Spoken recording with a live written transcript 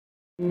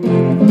Well,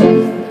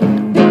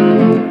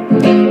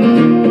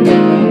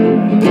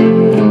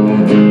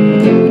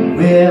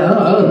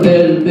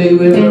 there's a big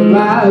river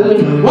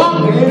rising,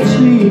 walk and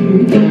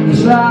sleep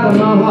inside of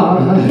my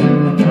heart.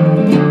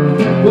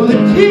 Well, the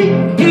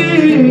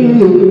tears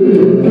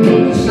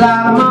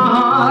inside of my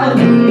heart,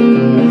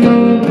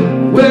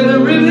 where the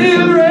river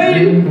is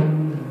raining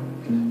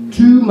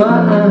to my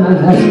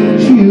eyes.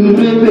 Excuse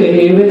me,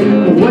 baby,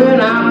 when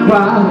I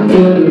cry,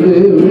 there's a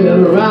big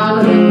river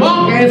rising,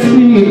 walk and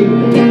sleep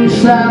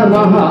inside of my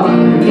heart.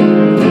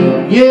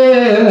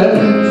 Yeah,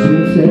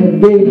 since that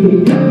day,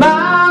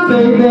 my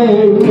baby,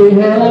 we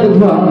had a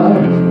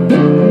part.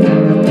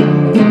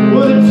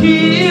 Well, the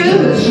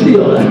tears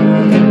still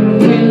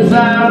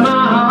inside of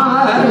my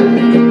heart,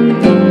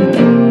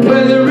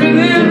 where the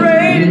river is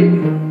raining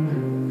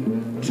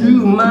to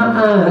my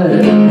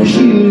eyes.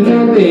 Excuse me,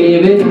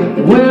 baby,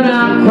 when I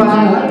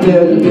cry,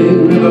 there's a big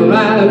river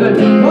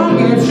rising, walk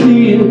and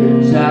sleep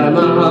inside of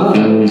my heart.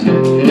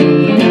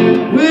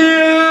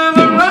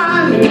 River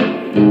rising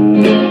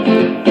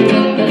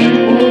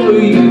over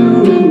you,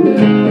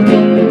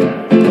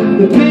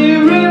 the big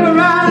river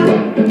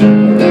rising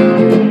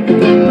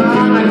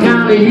on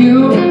account of you,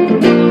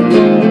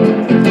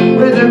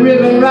 with the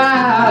river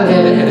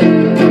rising.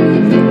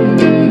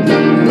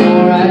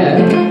 Alright.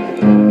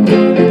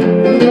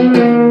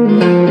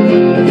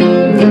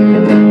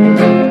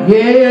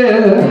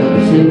 Yeah,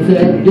 since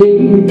that day,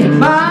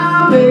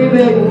 my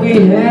baby, we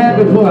had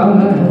a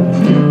part.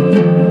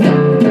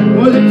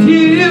 Well, the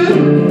tears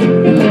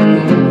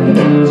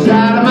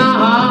inside of my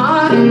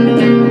heart,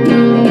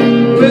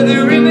 where the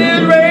river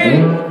is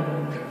raining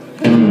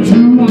to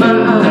my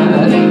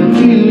eyes.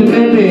 Excuse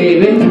me,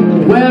 baby,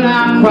 when I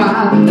cry,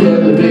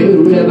 there's a big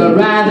river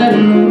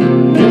rising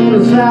on the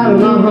side of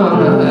my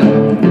heart.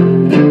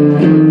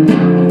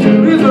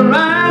 River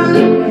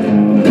rising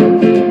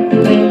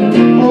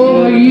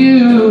over you,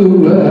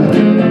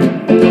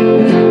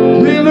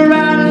 river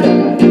rising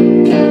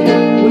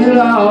with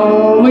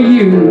all of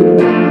you.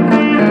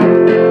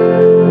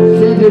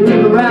 Said the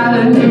river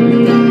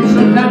rising,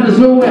 sometimes it's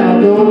so I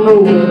don't know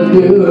what to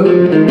do.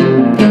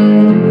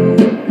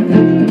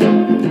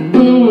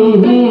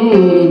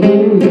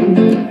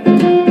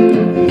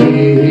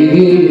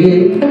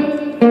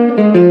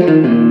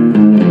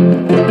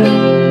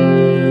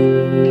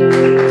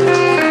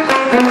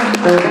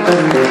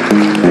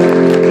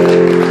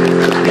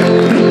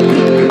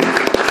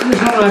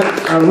 This one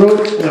I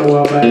wrote a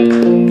while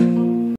back.